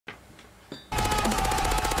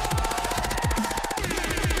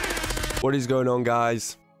What is going on,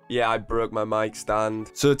 guys? Yeah, I broke my mic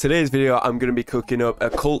stand. So today's video, I'm going to be cooking up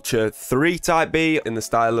a Culture 3 type beat in the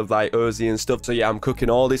style of like Uzi and stuff. So yeah, I'm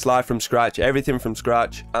cooking all this live from scratch, everything from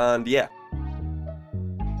scratch, and yeah.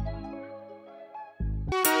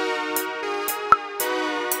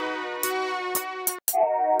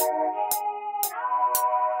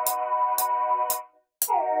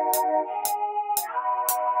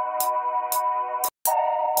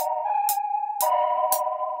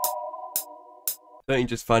 Don't you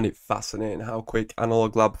just find it fascinating how quick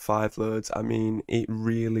Analog Lab 5 loads? I mean, it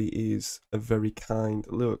really is a very kind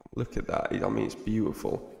look at that. I mean, it's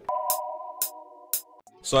beautiful.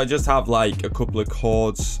 So I just have like a couple of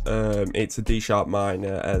chords. It's a D sharp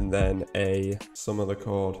minor and then some other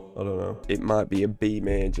chord. I don't know. It might be a B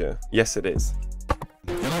major. Yes, it is.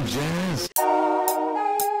 Hello, jazz.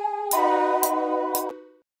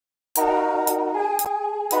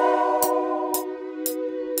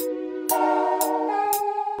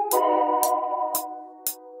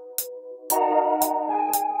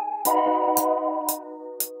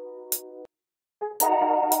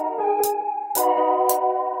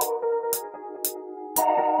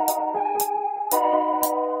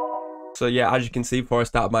 So yeah, as you can see, before I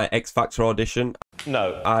started my X Factor audition,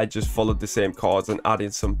 I just followed the same chords and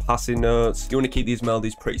added some passing notes. You want to keep these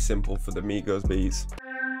melodies pretty simple for the Migos beats.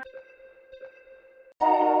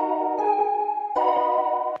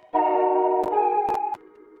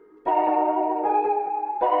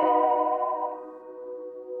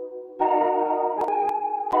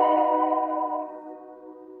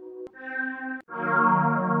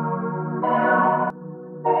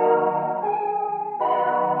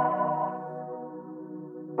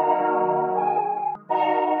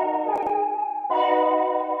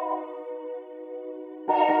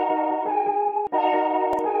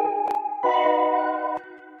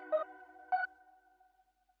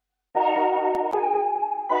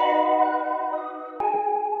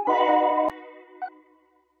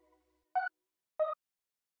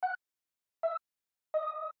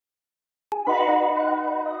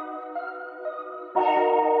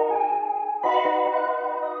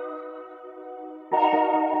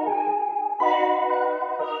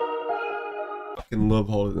 I fucking love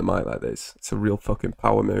holding the mic like this. It's a real fucking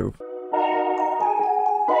power move.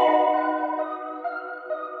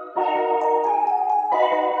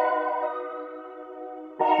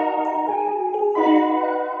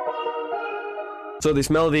 So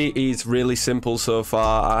this melody is really simple so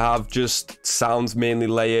far. I have just sounds mainly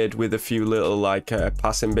layered with a few little like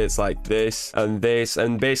passing bits like this, and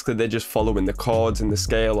basically they're just following the chords in the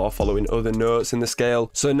scale or following other notes in the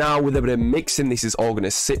scale. So now with a bit of mixing, this is all going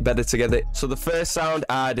to sit better together. So the first sound,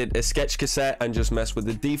 I added a sketch cassette and just messed with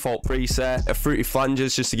the default preset, a fruity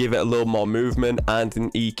flanges just to give it a little more movement, and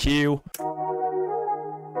an EQ.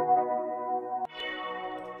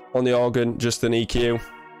 On the organ, just an EQ.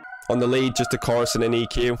 On the lead, just a chorus and an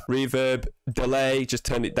EQ. Reverb, delay, just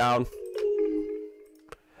turn it down.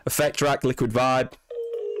 Effect track, liquid vibe.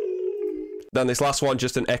 Then this last one,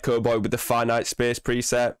 just an echo boy with the finite space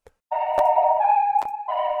preset.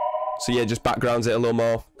 So yeah, just backgrounds it a little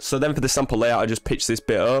more. So then for the sample layout, I just pitched this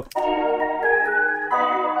bit up.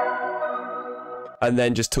 And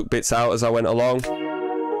then just took bits out as I went along.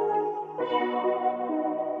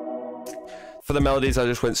 For the melodies, I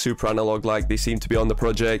just went super analog like they seem to be on the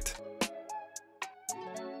project.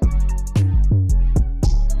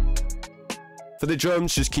 For the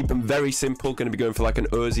drums, just keep them very simple. Going to be going for like an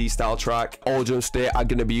Uzi style track. All drum state are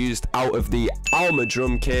going to be used out of the ALMA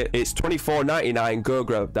drum kit. It's $24.99. Go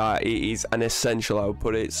grab that. It is an essential, I would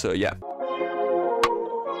put it. So yeah.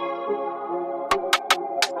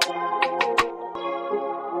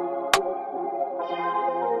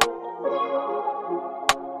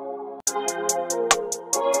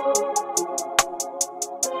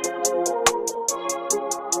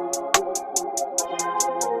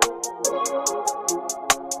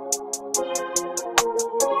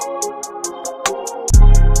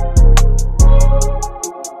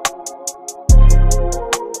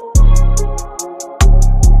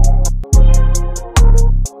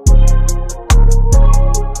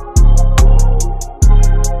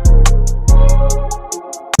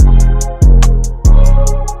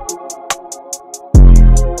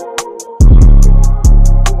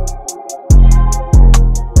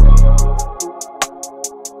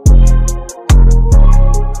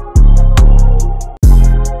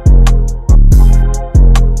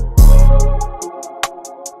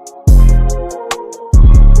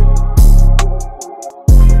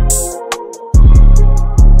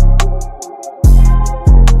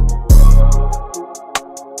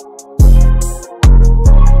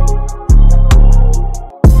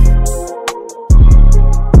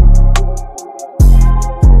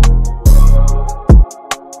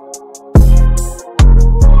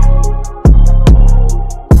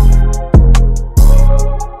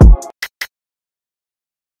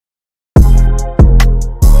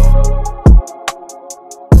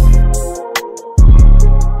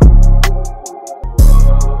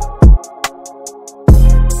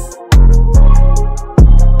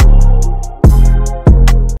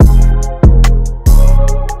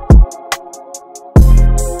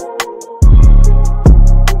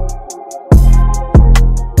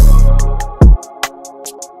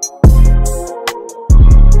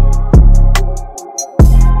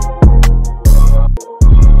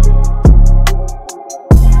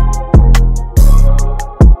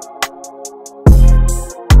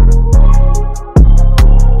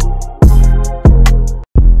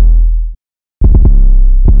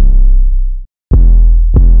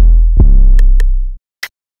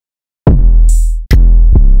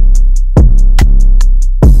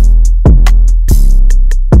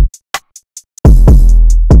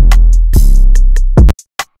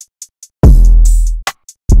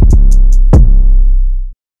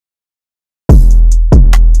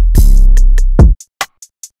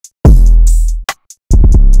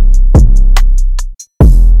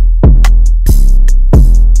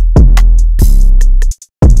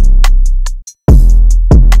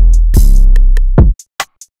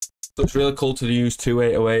 So it's really cool to use two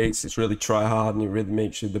 808s. It's really try hard and it really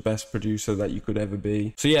makes you the best producer that you could ever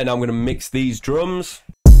be. So yeah, now I'm going to mix these drums.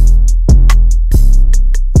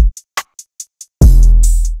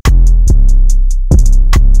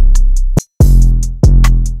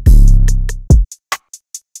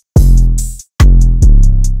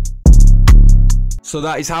 So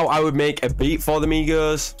that is how I would make a beat for the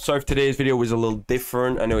Migos. Sorry if today's video was a little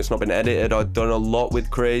different. I know it's not been edited. I've done a lot with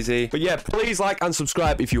Crazy. But yeah, please like and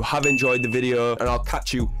subscribe if you have enjoyed the video. And I'll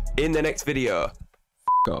catch you in the next video.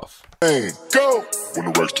 F off. Hey, go! When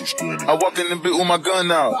the rack's too skinny. I walk in the bit with my gun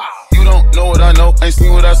out. You don't know what I know. Ain't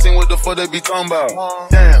seen what I seen. What the fuck they be talking about?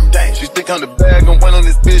 Damn. She stick on the bag and went on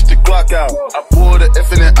this bitch to clock out. I pulled the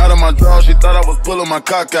effing out of my draw. She thought I was pulling my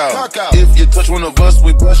cock out. If you touch one of us,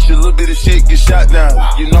 we bust your little bit of shit, get shot down.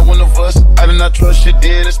 You know one of us, I do not trust you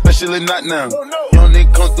then, especially not now. Young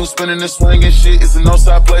nigga come through spinning and swinging shit. It's an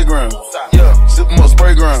outside playground. Yeah, sip up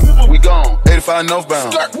spray ground. We gone, 85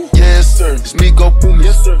 northbound. Yes sir, it's Migos business.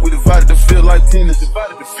 Yes sir, we divided the field like tennis.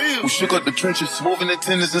 We shook up the trenches, moving the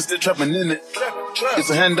tennis and still trapping in it. It's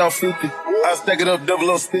a handout 50. I stack it up, double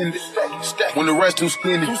up, spend it. When the rest too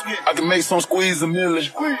skinny, I can make some squeeze a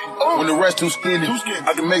million. When the rest too skinny,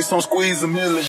 I can make some squeeze a million.